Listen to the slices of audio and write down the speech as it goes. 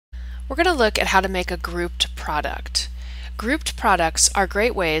We're going to look at how to make a grouped product. Grouped products are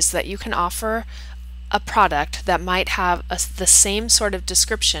great ways that you can offer a product that might have the same sort of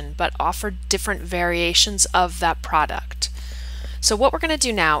description but offer different variations of that product. So what we're going to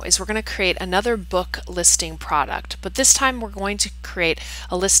do now is we're going to create another book listing product, but this time we're going to create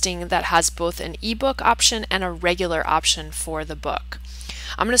a listing that has both an ebook option and a regular option for the book.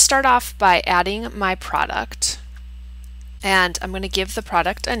 I'm going to start off by adding my product, and I'm going to give the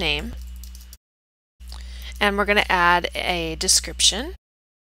product a name, and we're going to add a description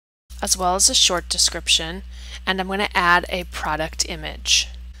as well as a short description, and I'm going to add a product image.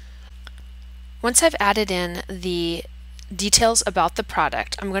 Once I've added in the details about the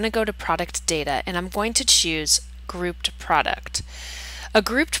product, I'm going to go to product data and I'm going to choose grouped product. A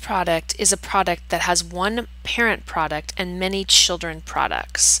grouped product is a product that has one parent product and many children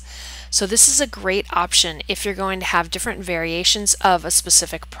products. So this is a great option if you're going to have different variations of a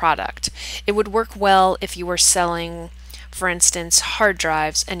specific product. It would work well if you were selling, for instance, hard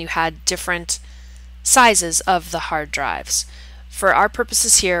drives and you had different sizes of the hard drives. For our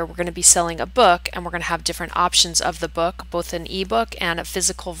purposes here, we're going to be selling a book, and we're going to have different options of the book, both an ebook and a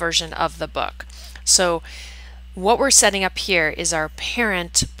physical version of the book. So what we're setting up here is our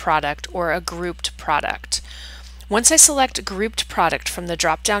parent product or a grouped product. Once I select grouped product from the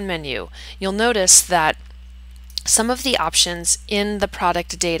drop-down menu, you'll notice that some of the options in the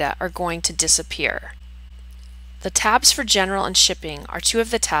product data are going to disappear. The tabs for general and shipping are two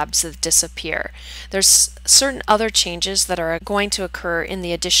of the tabs that disappear. There's certain other changes that are going to occur in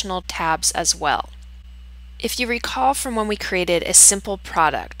the additional tabs as well. If you recall from when we created a simple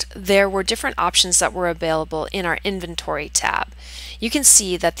product, there were different options that were available in our inventory tab. You can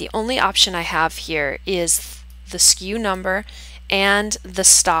see that the only option I have here is the SKU number and the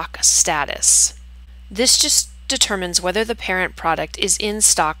stock status. This just determines whether the parent product is in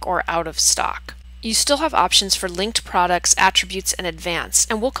stock or out of stock. You still have options for linked products, attributes, and advanced,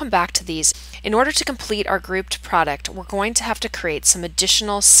 and we'll come back to these. In order to complete our grouped product, we're going to have to create some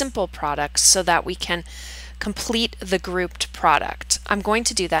additional simple products so that we can complete the grouped product. I'm going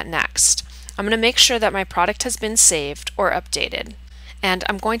to do that next. I'm going to make sure that my product has been saved or updated, and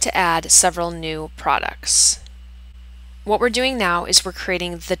I'm going to add several new products. What we're doing now is we're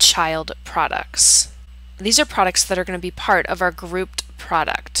creating the child products. These are products that are going to be part of our grouped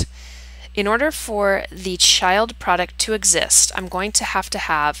product. In order for the child product to exist, I'm going to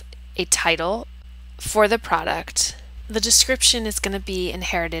have a title for the product. The description is going to be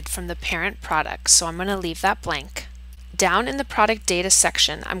inherited from the parent product, so I'm going to leave that blank. Down in the product data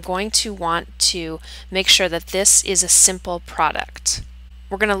section, I'm going to want to make sure that this is a simple product.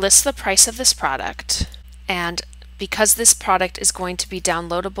 We're going to list the price of this product, and because this product is going to be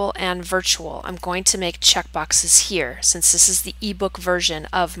downloadable and virtual, I'm going to make checkboxes here since this is the ebook version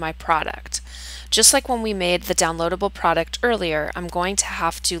of my product. Just like when we made the downloadable product earlier, I'm going to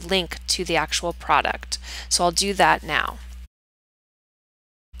have to link to the actual product. So I'll do that now.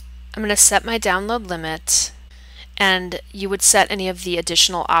 I'm going to set my download limit, and you would set any of the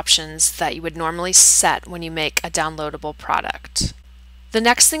additional options that you would normally set when you make a downloadable product. The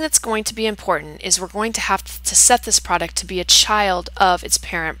next thing that's going to be important is we're going to have to set this product to be a child of its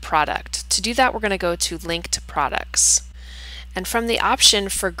parent product. To do that, we're going to go to Linked Products. And from the option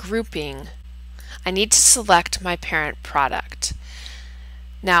for grouping, I need to select my parent product.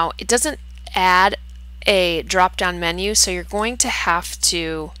 Now, it doesn't add a drop-down menu, so you're going to have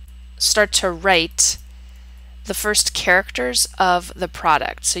to start to write the first characters of the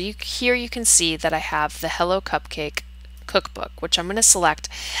product. So here you can see that I have the Hello Cupcake Cookbook, which I'm going to select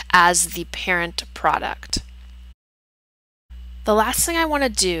as the parent product. The last thing I want to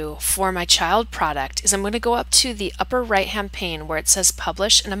do for my child product is I'm going to go up to the upper right hand pane where it says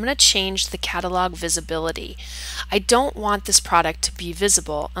Publish, and I'm going to change the catalog visibility. I don't want this product to be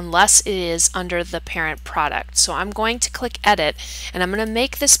visible unless it is under the parent product. So I'm going to click Edit, and I'm going to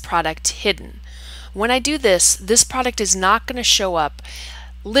make this product hidden. When I do this, this product is not going to show up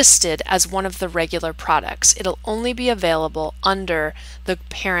listed as one of the regular products. It'll only be available under the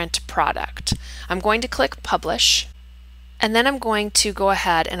parent product. I'm going to click Publish, and then I'm going to go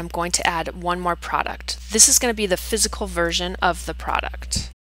ahead and I'm going to add one more product. This is going to be the physical version of the product.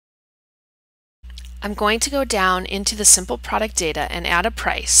 I'm going to go down into the simple product data and add a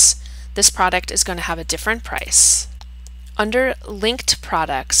price. This product is going to have a different price. Under linked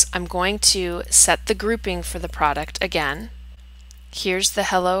products, I'm going to set the grouping for the product again. Here's the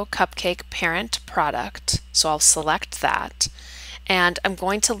Hello Cupcake parent product, so I'll select that, and I'm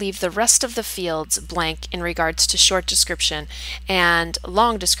going to leave the rest of the fields blank in regards to short description and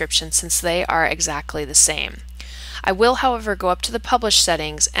long description since they are exactly the same. I will, however, go up to the Publish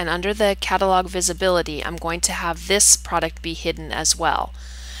settings, and under the Catalog Visibility, I'm going to have this product be hidden as well.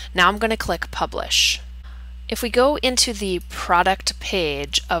 Now I'm going to click Publish. If we go into the product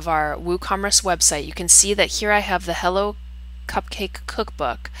page of our WooCommerce website, you can see that here I have the Hello Cupcake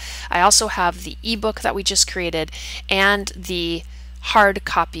Cookbook. I also have the ebook that we just created and the hard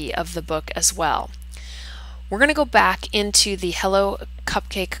copy of the book as well. We're going to go back into the Hello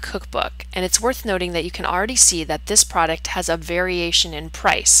Cupcake Cookbook, and it's worth noting that you can already see that this product has a variation in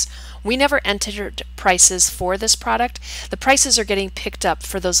price. We never entered prices for this product. The prices are getting picked up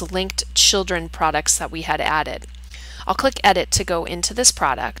for those linked children products that we had added. I'll click Edit to go into this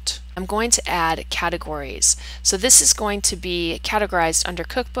product. I'm going to add categories. So this is going to be categorized under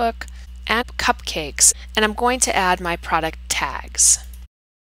cookbook and cupcakes, and I'm going to add my product tags.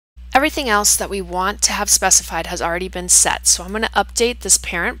 Everything else that we want to have specified has already been set, so I'm going to update this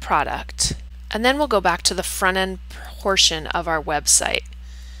parent product, and then we'll go back to the front end portion of our website.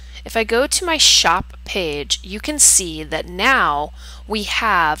 If I go to my shop page, you can see that now we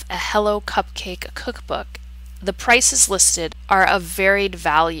have a Hello Cupcake Cookbook. The prices listed are of varied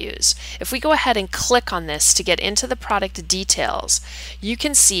values. If we go ahead and click on this to get into the product details, you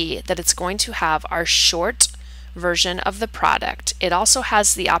can see that it's going to have our short version of the product. It also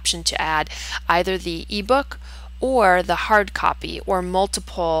has the option to add either the ebook or the hard copy, or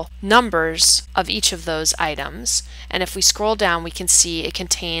multiple numbers of each of those items. And if we scroll down, we can see it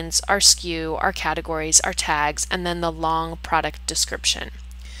contains our SKU, our categories, our tags, and then the long product description.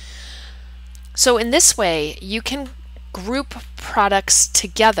 So in this way, you can group products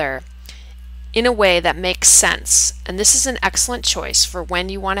together in a way that makes sense. And this is an excellent choice for when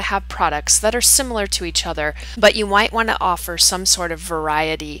you want to have products that are similar to each other, but you might want to offer some sort of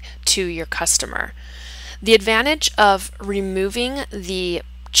variety to your customer. The advantage of removing the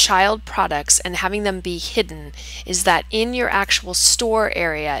child products and having them be hidden is that in your actual store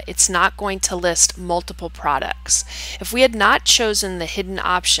area, it's not going to list multiple products. If we had not chosen the hidden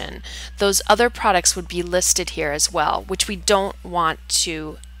option, those other products would be listed here as well, which we don't want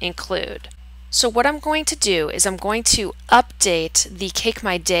to include. So what I'm going to do is I'm going to update the Cake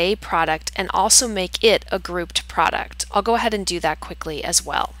My Day product and also make it a grouped product. I'll go ahead and do that quickly as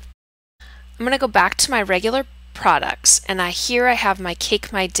well. I'm going to go back to my regular products, and here I have my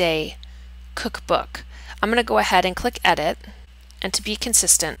Cake My Day cookbook. I'm going to go ahead and click Edit, and to be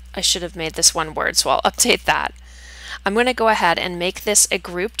consistent, I should have made this one word, so I'll update that. I'm going to go ahead and make this a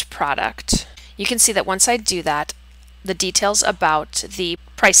grouped product. You can see that once I do that, the details about the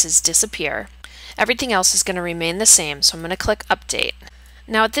prices disappear. Everything else is going to remain the same, so I'm going to click Update.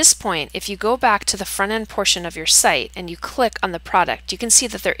 Now at this point, if you go back to the front end portion of your site and you click on the product, you can see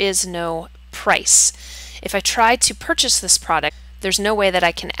that there is no price. If I try to purchase this product, there's no way that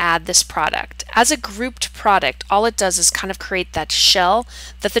I can add this product. As a grouped product, all it does is kind of create that shell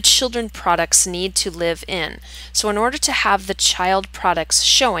that the children products need to live in. So in order to have the child products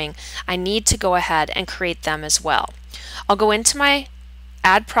showing, I need to go ahead and create them as well. I'll go into my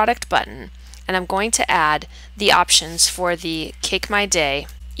Add Product button, and I'm going to add the options for the Cake My Day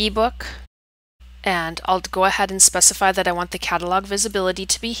ebook, and I'll go ahead and specify that I want the catalog visibility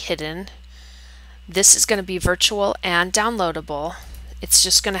to be hidden. This is going to be virtual and downloadable. It's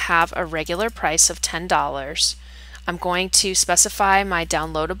just going to have a regular price of $10. I'm going to specify my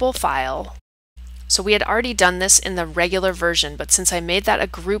downloadable file. So we had already done this in the regular version, but since I made that a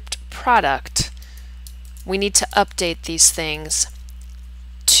grouped product, we need to update these things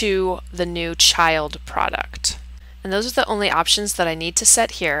to the new child product. And those are the only options that I need to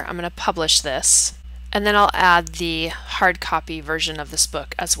set here. I'm going to publish this, and then I'll add the hard copy version of this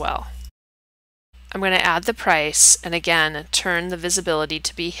book as well. I'm going to add the price, and again turn the visibility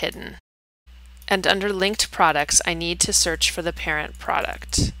to be hidden. And under linked products, I need to search for the parent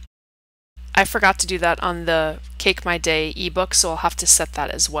product. I forgot to do that on the Cake My Day ebook, so I'll have to set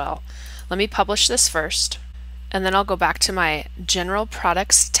that as well. Let me publish this first, and then I'll go back to my General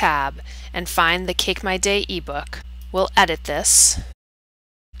Products tab and find the Cake My Day ebook. We'll edit this,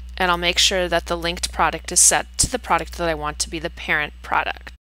 and I'll make sure that the linked product is set to the product that I want to be the parent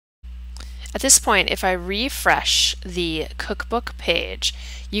product. At this point, if I refresh the cookbook page,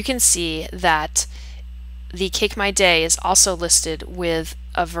 you can see that the Cake My Day is also listed with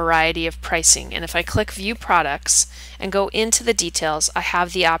a variety of pricing. And if I click View Products and go into the details, I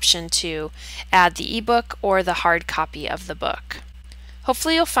have the option to add the ebook or the hard copy of the book.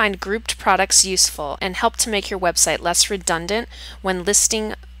 Hopefully you'll find grouped products useful and help to make your website less redundant when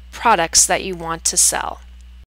listing products that you want to sell.